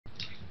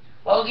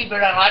Logan,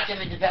 but I like him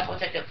and that will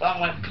take the phone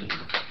away from you.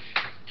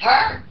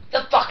 Turn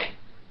the fucking.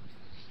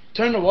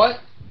 Turn to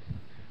what?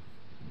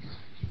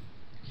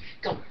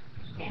 Go.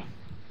 Yeah.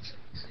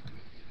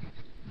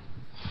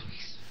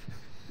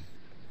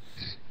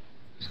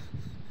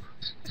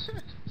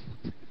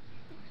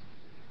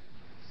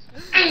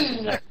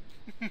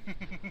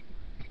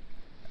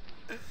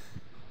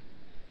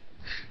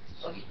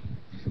 Okay.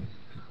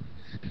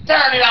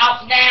 Turn it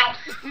off now.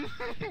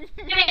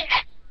 Give me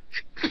that.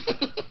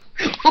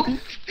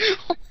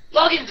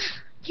 Logan,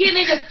 give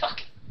me the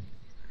fucking.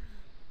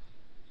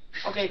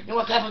 Okay, you know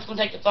what? Pepper's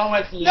gonna take the phone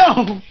away from you.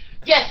 No.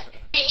 Yes,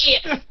 it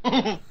is.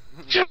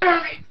 Turn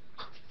it.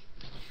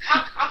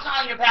 I'm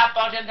calling your pal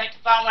phone to take the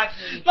phone away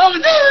from you.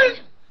 Logan, do it.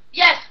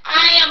 Yes,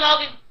 I am,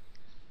 Logan.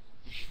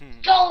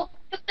 Go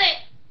with it.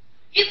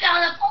 You got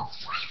the phone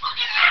 3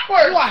 fucking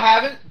hours. No, I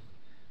haven't.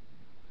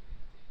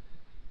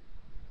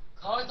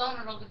 Call his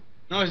owner, Logan.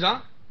 No, he's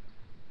not.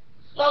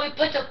 Logan,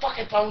 put the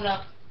fucking phone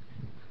up.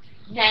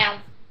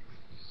 Now.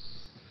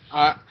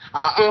 Now!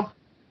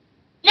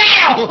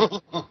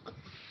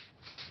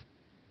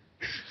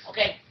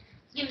 Okay,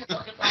 give me the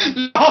fucking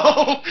phone.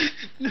 No.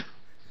 No.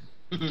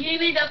 Give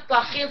me the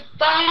fucking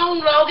phone,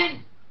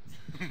 Logan.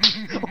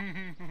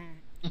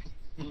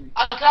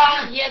 I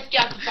called him. Yes,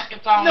 got the fucking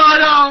phone. No,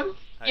 no.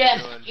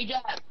 Yes, he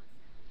does.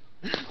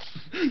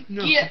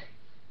 No. Get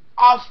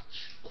off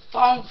the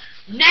phone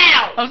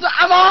now.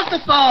 I'm off the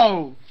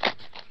phone.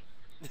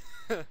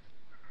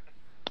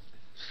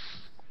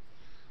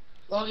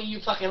 Logan, you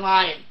fucking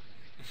lying.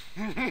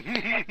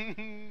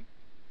 Fucking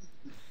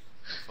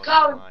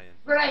Collin, lying.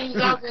 let him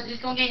go because he's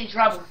gonna get in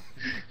trouble.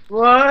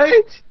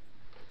 What?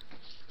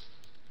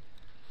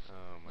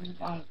 Oh my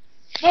god.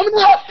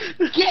 No.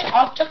 Get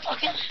off the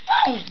fucking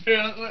phone.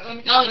 Here,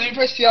 let me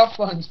press the off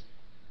button.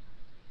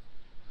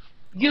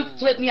 You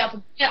flip me up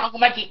again, I'm gonna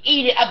make you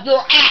eat it up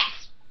your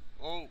ass.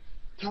 Oh.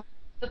 Turn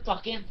the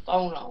fucking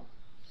phone on.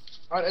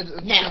 Alright,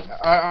 Now.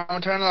 I'm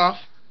gonna turn it off.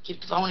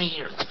 Keep the phone in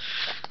here.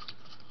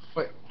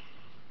 Wait.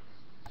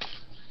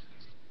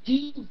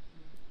 Dude.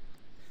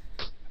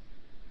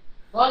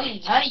 Logan,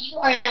 how do you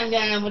am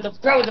down with the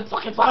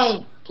fucking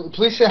phone?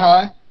 Please say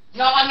hi.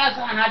 No, I'm not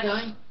saying hi to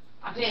him.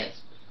 I'm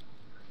pissed.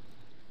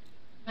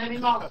 Maybe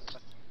more.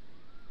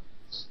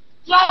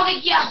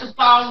 Logan, get off the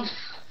phone.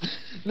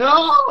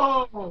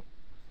 No.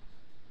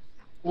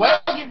 Wait.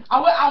 Logan.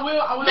 I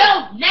will.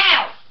 No,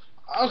 now.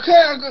 Okay,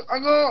 I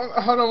go.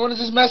 Hold on. What is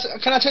this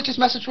message? Can I check this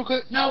message real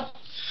quick? No.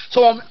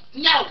 So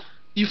No.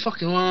 You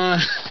fucking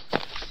lying.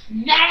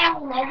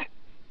 Now, Logan.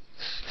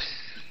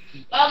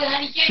 Logan,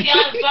 honey, get me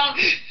on the phone.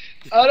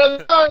 I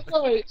don't know.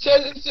 Wait.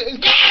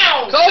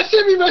 Now. Call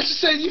send me a message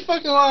saying you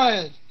fucking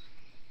lying.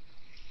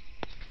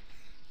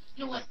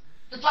 You know what?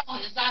 The phone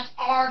is not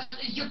ours.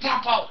 It's your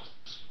papa's.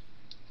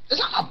 It's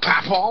not my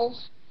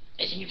papa's.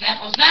 It's in your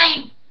papa's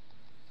name.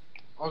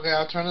 Okay,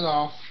 I'll turn it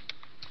off.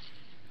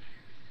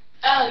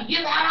 How long you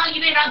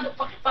been on the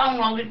fucking phone,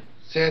 Logan?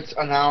 Since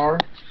an hour.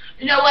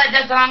 You know what?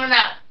 That's long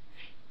enough.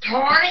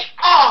 Turn it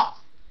off.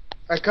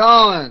 Hey,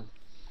 Collin.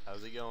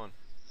 How's it going?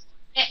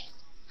 Hey,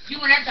 you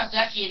will never talk to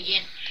that kid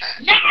again.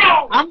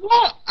 Now. I'm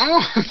going.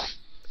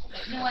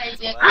 You know what?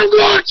 I'm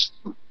going.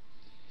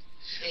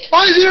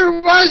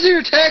 Why is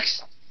there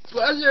text?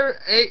 Why is there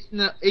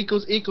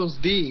equals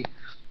D?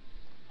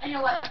 You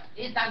know what?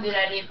 It's not a good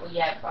idea for you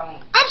to have a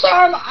phone. I'm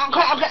sorry. I'm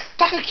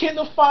like a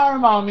Kindle Fire,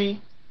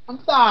 mommy. I'm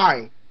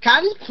sorry. Can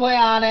I just play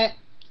on it?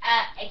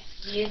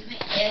 Excuse me,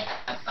 it's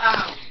a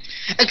phone.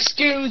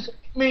 Excuse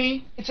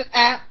me. It's an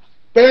app.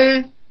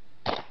 Boom.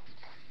 Oh,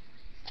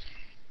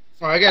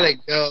 I gotta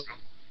go.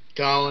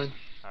 Collin.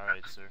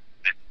 Alright, sir.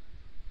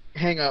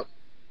 Hang up.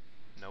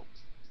 Nope.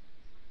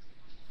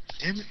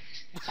 Damn it.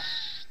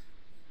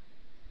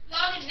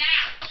 Logan,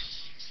 now.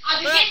 I'll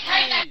be Let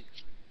getting that. me!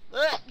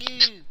 Let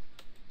me!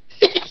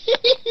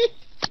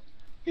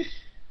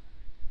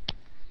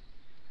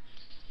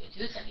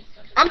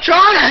 I'm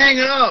trying to hang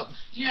it up.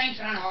 You ain't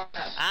trying to hold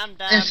up. I'm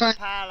It's Don like-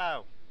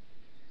 Palo.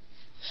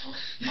 Oh,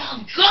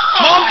 Mom,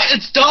 God!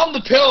 it's Dom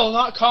the Pillow,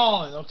 not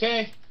Collin,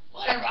 okay?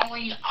 Whatever, I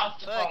want you off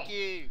the phone. Fuck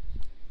you.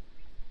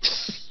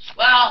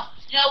 Well,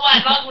 you know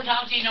what? Logan won't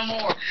talk to you no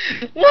more.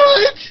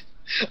 What?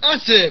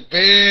 That's it,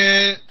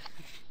 man.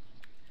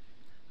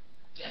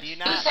 Do you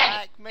not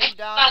like me,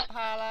 Don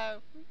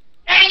Palo?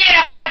 Hang it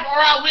up, or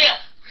I will.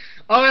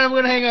 Alright, I'm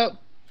gonna hang up.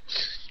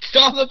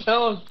 Dom the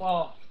Pillow's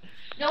fault.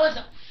 No, it's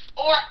a,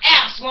 or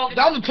else, Logan.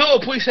 Dom the Pillow,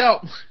 please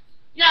help.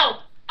 No,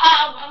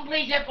 I'm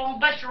please help on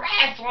bust your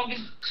ass,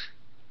 Logan.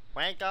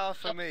 Wank off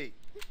for me.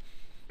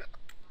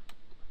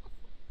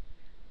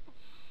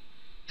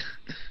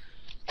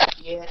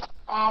 Get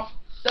off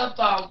the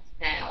phone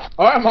now.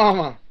 Alright,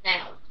 Mama.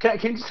 Now. Can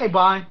you just say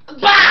bye?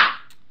 Bye!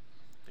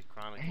 The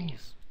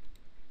Chronicles.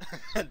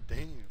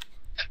 Damn.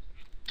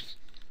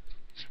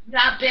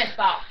 Not pissed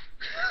off.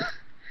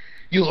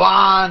 You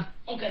lying.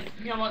 Okay,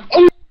 you know what?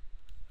 Oh.